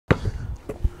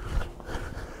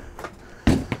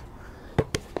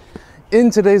In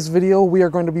today's video, we are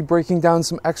going to be breaking down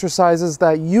some exercises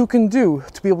that you can do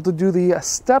to be able to do the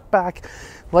step back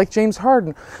like James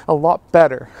Harden a lot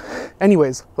better.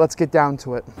 Anyways, let's get down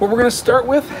to it. What we're going to start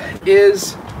with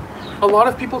is, a lot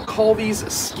of people call these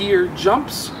skier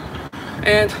jumps,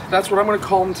 and that's what I'm going to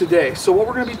call them today. So what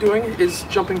we're going to be doing is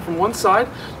jumping from one side,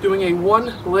 doing a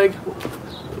one leg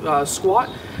squat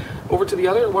over to the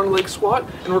other, one leg squat,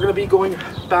 and we're going to be going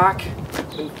back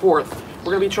and forth.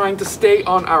 We're going to be trying to stay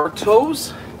on our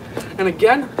toes, and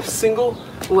again, single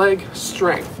leg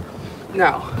strength.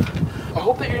 Now, I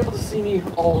hope that you're able to see me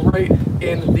all right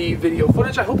in the video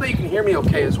footage. I hope that you can hear me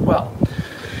okay as well.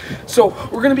 So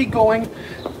we're going to be going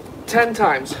 10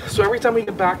 times. So every time we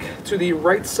get back to the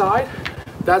right side,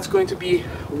 that's going to be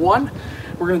 1.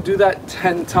 We're going to do that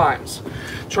 10 times,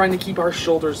 trying to keep our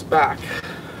shoulders back.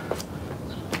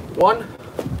 1,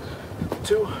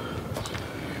 2,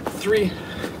 3,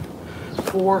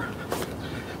 4,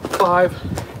 5,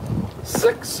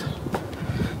 6,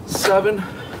 7,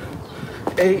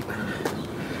 8,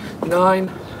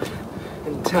 9,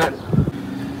 and 10.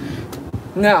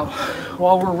 Now,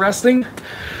 while we're resting,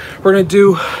 we're going to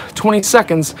do 20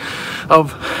 seconds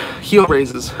of heel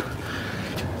raises.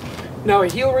 Now, a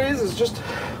heel raise is just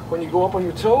when you go up on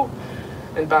your toe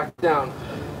and back down.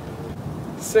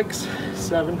 6,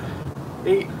 7,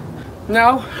 8.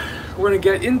 Now, we're going to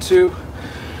get into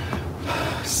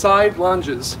side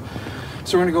lunges.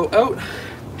 So we're going to go out,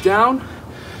 down,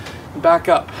 back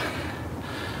up.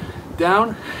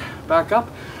 Down, back up.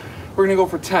 We're going to go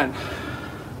for 10.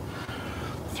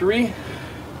 3,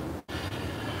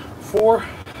 4,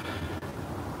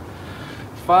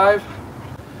 5.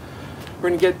 We're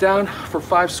going to get down for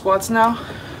 5 squats now.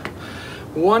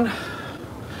 1,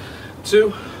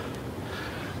 2,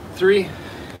 3,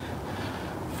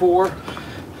 4,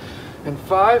 and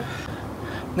 5.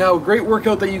 Now, a great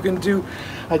workout that you can do,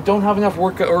 I don't have enough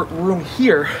workout room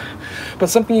here, but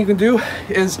something you can do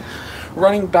is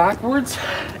running backwards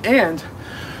and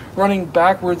running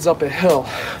backwards up a hill.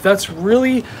 That's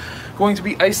really going to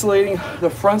be isolating the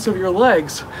fronts of your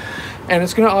legs, and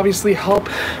it's going to obviously help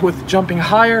with jumping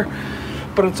higher,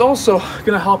 but it's also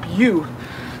going to help you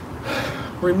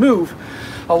remove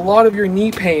a lot of your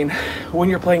knee pain when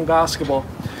you're playing basketball.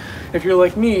 If you're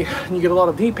like me and you get a lot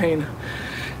of knee pain,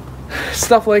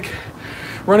 stuff like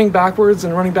running backwards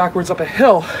and running backwards up a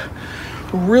hill,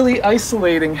 really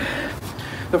isolating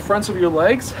the fronts of your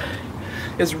legs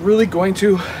is really going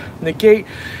to negate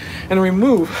and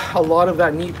remove a lot of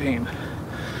that knee pain.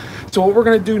 So what we're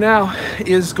going to do now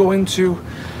is go into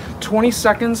 20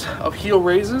 seconds of heel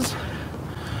raises.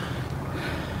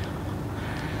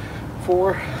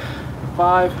 4,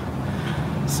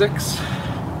 5, 6,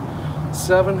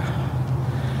 7,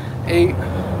 8,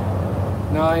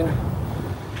 9,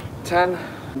 10,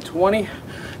 and 20.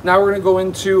 Now we're going to go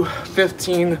into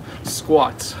 15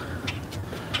 squats.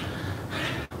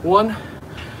 1,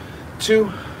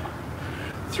 2,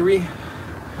 3,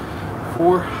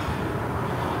 4,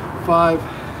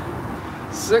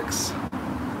 5, 6,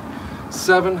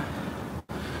 7,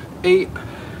 8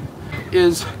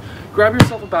 is grab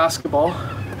yourself a basketball.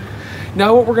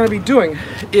 Now what we're going to be doing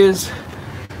is,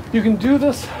 you can do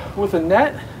this with a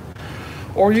net,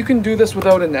 or you can do this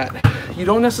without a net. You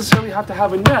don't necessarily have to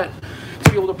have a net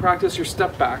to be able to practice your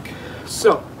step back.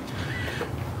 So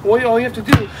all you have to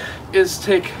do is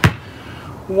take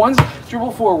one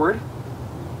dribble forward,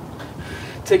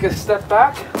 take a step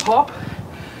back, hop,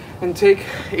 and take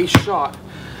a shot.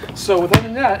 So without a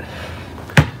net,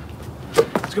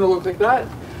 it's going to look like that.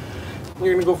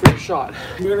 You're going to go for your shot.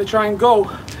 You're going to try and go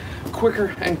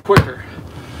quicker and quicker.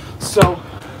 So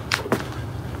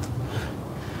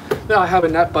now I have a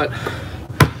net, but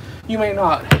you may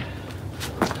not.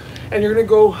 And you're going to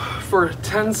go for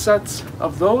 10 sets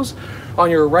of those on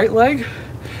your right leg.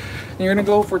 And you're going to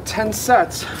go for 10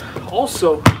 sets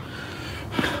also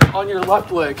on your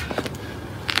left leg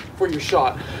for your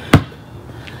shot.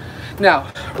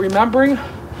 Now, remembering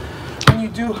when you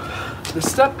do the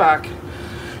step back,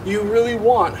 you really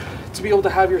want to be able to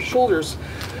have your shoulders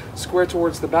square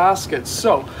towards the basket.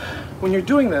 So when you're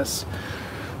doing this,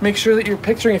 make sure that you're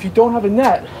picturing, if you don't have a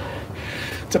net,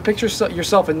 to picture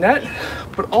yourself a net,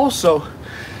 but also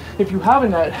if you have a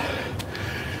net,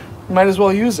 you might as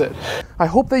well use it. I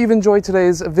hope that you've enjoyed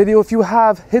today's video. If you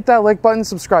have, hit that like button,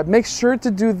 subscribe. Make sure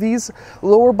to do these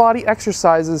lower body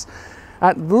exercises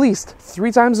at least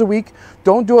 3 times a week.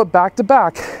 Don't do it back to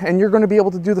back, and you're going to be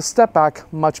able to do the step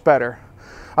back much better.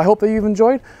 I hope that you've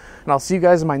enjoyed, and I'll see you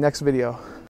guys in my next video.